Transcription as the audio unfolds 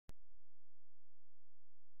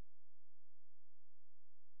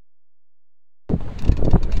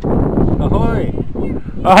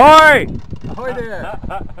Ahoy! Ahoy there!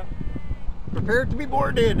 Prepare to be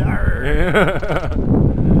boarded! Yeah.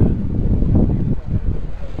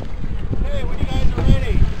 Hey, when you guys are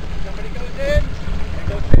ready, somebody goes in, and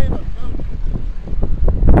goes in, let's go.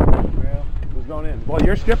 Well, who's going in? Well,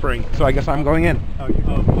 you're skippering, so I guess I'm going in. Oh, you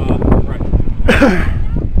go. Right.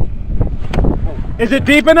 Is it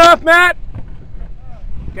deep enough, Matt?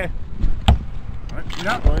 Okay. All right, get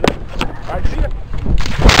up. All right, see ya.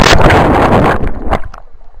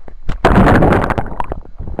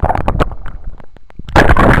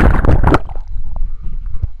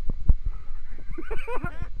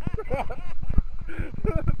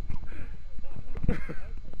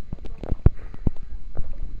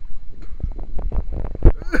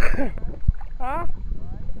 Huh?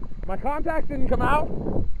 My contacts didn't come out.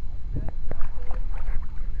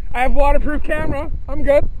 I have waterproof camera. I'm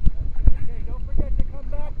good. Okay, don't forget to come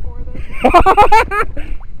back for this.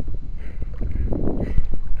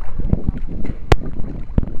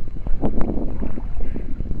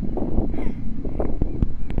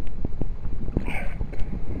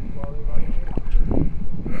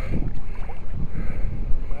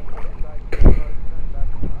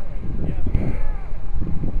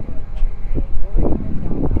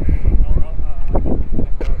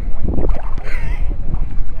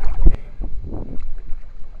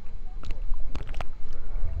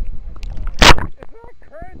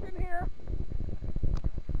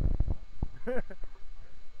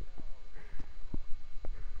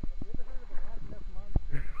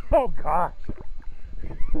 Oh gosh.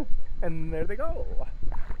 And there they go.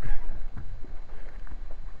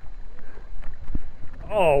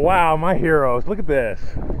 Oh wow, my heroes. Look at this.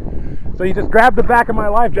 So you just grab the back of my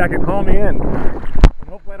life jacket and haul me in. And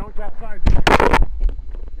hopefully I don't capsize you.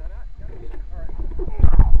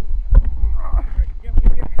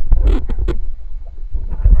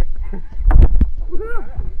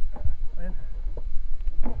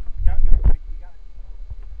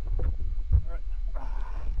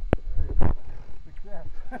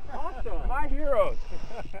 Awesome. My heroes.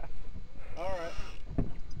 Alright.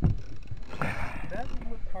 That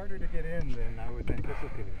looks harder to get in than I would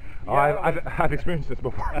anticipate. Oh, I've experienced this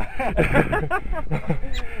before. Yeah,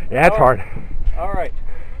 it's hard. Alright.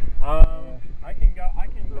 I can go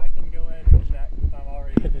in next. I'm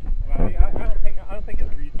already I don't think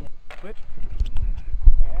it's reasonable. Switch.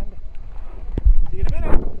 And see you in a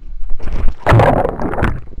minute.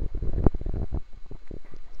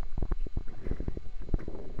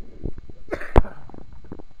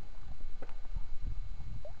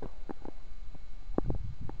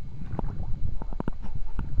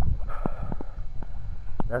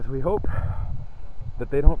 As we hope that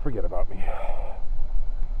they don't forget about me.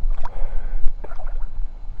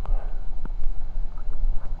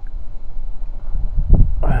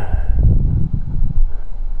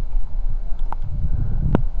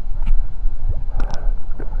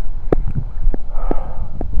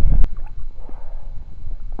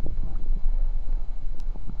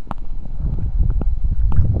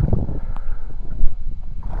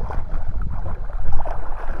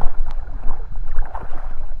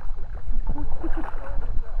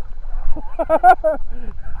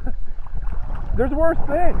 There's worse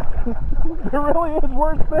things. There really is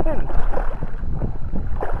worse things.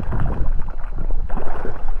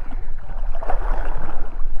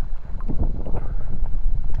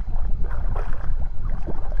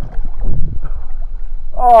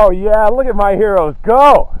 Oh yeah, look at my heroes go.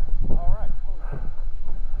 All right.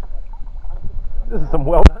 This is some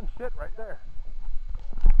well done shit right there.